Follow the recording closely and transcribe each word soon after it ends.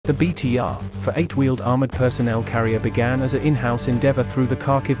The BTR-4 eight-wheeled armored personnel carrier began as an in-house endeavor through the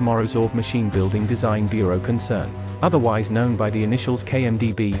Kharkiv Morozov Machine Building Design Bureau concern, otherwise known by the initials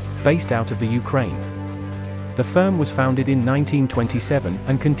KMDB, based out of the Ukraine. The firm was founded in 1927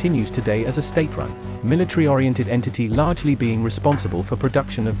 and continues today as a state-run, military-oriented entity, largely being responsible for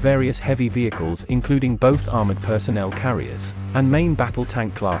production of various heavy vehicles including both armored personnel carriers and main battle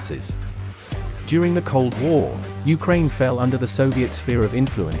tank classes. During the Cold War, Ukraine fell under the Soviet sphere of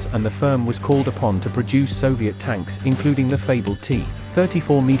influence and the firm was called upon to produce Soviet tanks including the fabled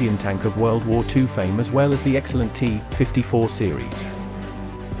T-34 medium tank of World War II fame, as well as the excellent T-54 series.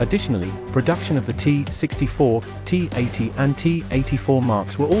 Additionally, production of the T-64, T-80 and T-84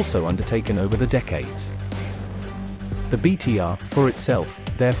 marks were also undertaken over the decades. The BTR-4 itself,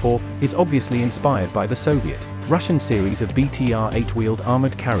 therefore, is obviously inspired by the Soviet-Russian series of BTR eight-wheeled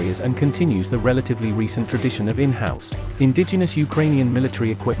armored carriers and continues the relatively recent tradition of in-house, indigenous Ukrainian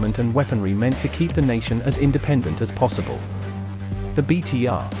military equipment and weaponry meant to keep the nation as independent as possible. The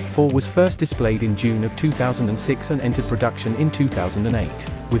BTR-4 was first displayed in June of 2006 and entered production in 2008,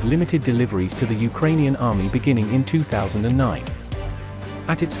 with limited deliveries to the Ukrainian army beginning in 2009.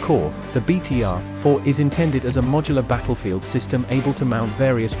 At its core, the BTR-4 is intended as a modular battlefield system able to mount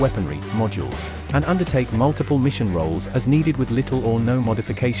various weaponry modules and undertake multiple mission roles as needed with little or no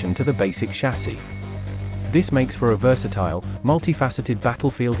modification to the basic chassis. This makes for a versatile, multifaceted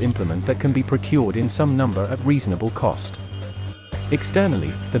battlefield implement that can be procured in some number at reasonable cost.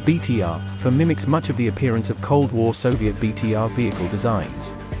 Externally, the BTR-4 mimics much of the appearance of Cold War Soviet BTR vehicle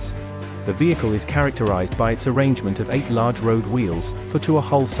designs. The vehicle is characterized by its arrangement of 8 large road wheels, 4 to a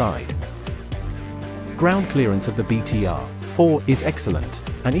hull side. Ground clearance of the BTR-4 is excellent,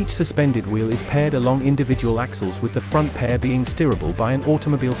 and each suspended wheel is paired along individual axles, with the front pair being steerable by an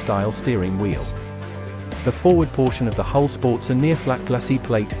automobile-style steering wheel. The forward portion of the hull sports a near-flat glacis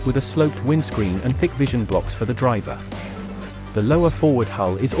plate with a sloped windscreen and thick vision blocks for the driver. The lower forward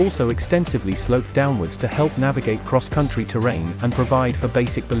hull is also extensively sloped downwards to help navigate cross-country terrain and provide for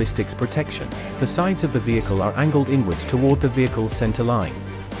basic ballistics protection. The sides of the vehicle are angled inwards toward the vehicle's center line.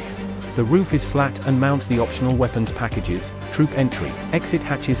 The roof is flat and mounts the optional weapons packages, troop entry, exit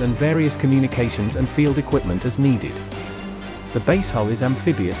hatches and various communications and field equipment as needed. The base hull is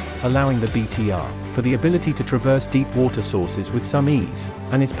amphibious, allowing the BTR-4 the ability to traverse deep water sources with some ease,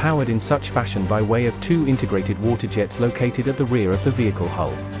 and is powered in such fashion by way of 2 integrated water jets located at the rear of the vehicle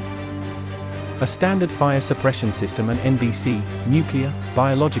hull. A standard fire suppression system and NBC, nuclear,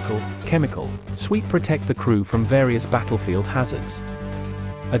 biological, chemical, suite protect the crew from various battlefield hazards.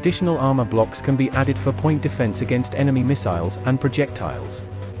 Additional armor blocks can be added for point defense against enemy missiles and projectiles.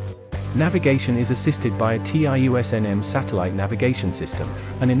 Navigation is assisted by a TIUSNM satellite navigation system,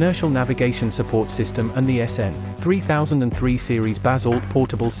 an inertial navigation support system and the SN 3003 series Basalt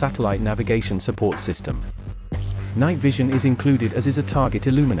portable satellite navigation support system. Night vision is included, as is a target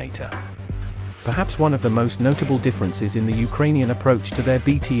illuminator. Perhaps one of the most notable differences in the Ukrainian approach to their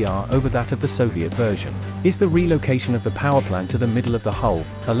BTR over that of the Soviet version is the relocation of the power plant to the middle of the hull,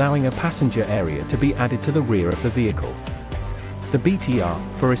 allowing a passenger area to be added to the rear of the vehicle. The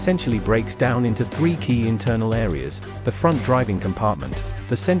BTR-4 essentially breaks down into 3 key internal areas: the front driving compartment,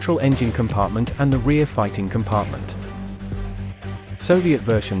 the central engine compartment and the rear fighting compartment. Soviet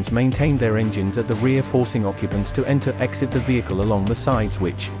versions maintained their engines at the rear, forcing occupants to enter-exit the vehicle along the sides,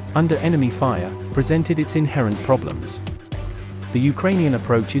 which, under enemy fire, presented its inherent problems. The Ukrainian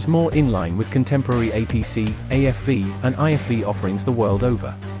approach is more in line with contemporary APC, AFV, and IFV offerings the world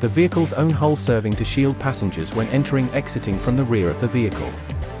over, the vehicle's own hull serving to shield passengers when entering/exiting from the rear of the vehicle.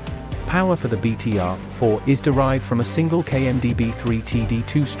 Power for the BTR-4 is derived from a single KMDB 3TD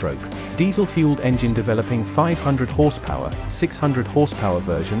 2-stroke, diesel-fueled engine developing 500 horsepower, 600 horsepower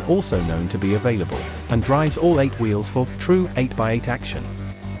version also known to be available, and drives all 8 wheels for true 8x8 action.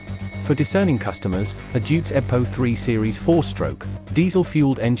 For discerning customers, a Deutz EBPO 3 Series 4-stroke,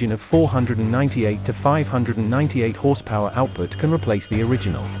 diesel-fueled engine of 498 to 598 horsepower output can replace the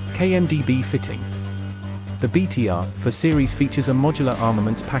original KMDB fitting. The BTR-4 series features a modular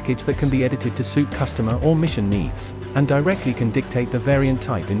armaments package that can be edited to suit customer or mission needs, and directly can dictate the variant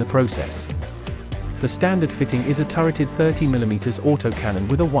type in the process. The standard fitting is a turreted 30mm autocannon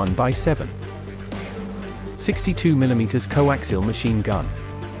with a 1x7 62mm coaxial machine gun.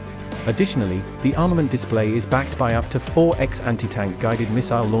 Additionally, the armament display is backed by up to 4x anti-tank guided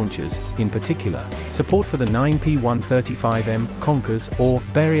missile launchers, in particular, support for the 9P135M Konkurs or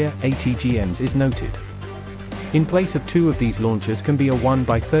Beria ATGMs is noted. In place of 2 of these launchers can be a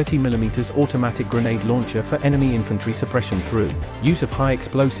 1x30mm automatic grenade launcher for enemy infantry suppression through use of high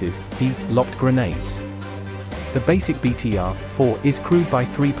explosive, heat-locked grenades. The basic BTR-4 is crewed by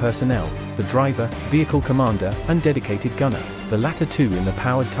 3 personnel, the driver, vehicle commander, and dedicated gunner, the latter 2 in the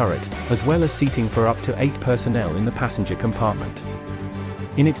powered turret, as well as seating for up to 8 personnel in the passenger compartment.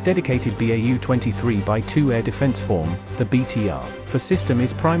 In its dedicated BAU-23x2 air defense form, the BTR-4 system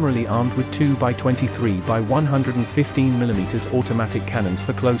is primarily armed with 2x23x115mm automatic cannons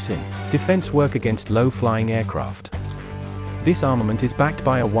for close-in defense work against low-flying aircraft. This armament is backed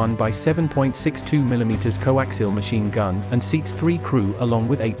by a 1x7.62mm coaxial machine gun and seats 3 crew along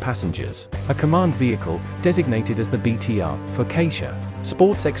with 8 passengers. A command vehicle, designated as the BTR-4 Kasia,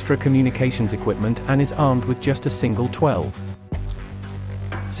 sports extra communications equipment and is armed with just a single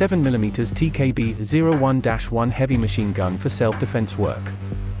 12.7mm TKB-01-1 heavy machine gun for self-defense work.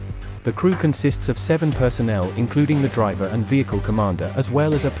 The crew consists of 7 personnel including the driver and vehicle commander as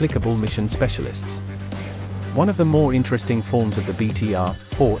well as applicable mission specialists. One of the more interesting forms of the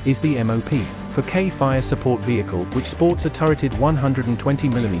BTR-4 is the MOP-4K fire support vehicle, which sports a turreted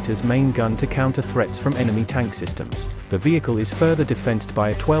 120mm main gun to counter threats from enemy tank systems. The vehicle is further defensed by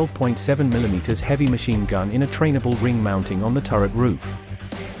a 12.7mm heavy machine gun in a trainable ring mounting on the turret roof.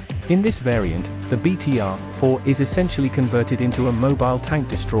 In this variant, the BTR-4 is essentially converted into a mobile tank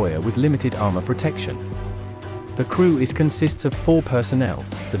destroyer with limited armor protection. The crew consists of 4 personnel,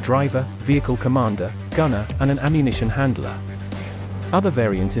 the driver, vehicle commander, gunner, and an ammunition handler. Other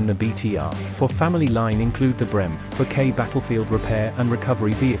variants in the BTR-4 family line include the BREM-4K battlefield repair and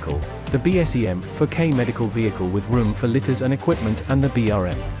recovery vehicle, the BSEM-4K medical vehicle with room for litters and equipment, and the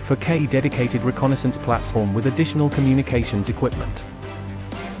BRM-4K dedicated reconnaissance platform with additional communications equipment.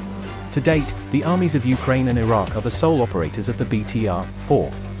 To date, the armies of Ukraine and Iraq are the sole operators of the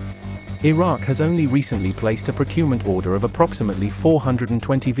BTR-4. Iraq has only recently placed a procurement order of approximately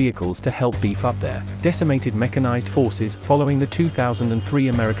 420 vehicles to help beef up their decimated mechanized forces following the 2003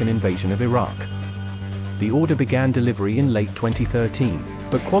 American invasion of Iraq. The order began delivery in late 2013,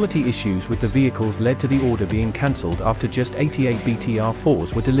 but quality issues with the vehicles led to the order being cancelled after just 88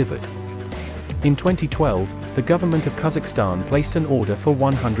 BTR-4s were delivered. In 2012, the government of Kazakhstan placed an order for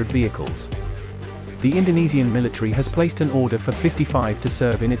 100 vehicles. The Indonesian military has placed an order for 55 to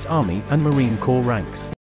serve in its Army and Marine Corps ranks.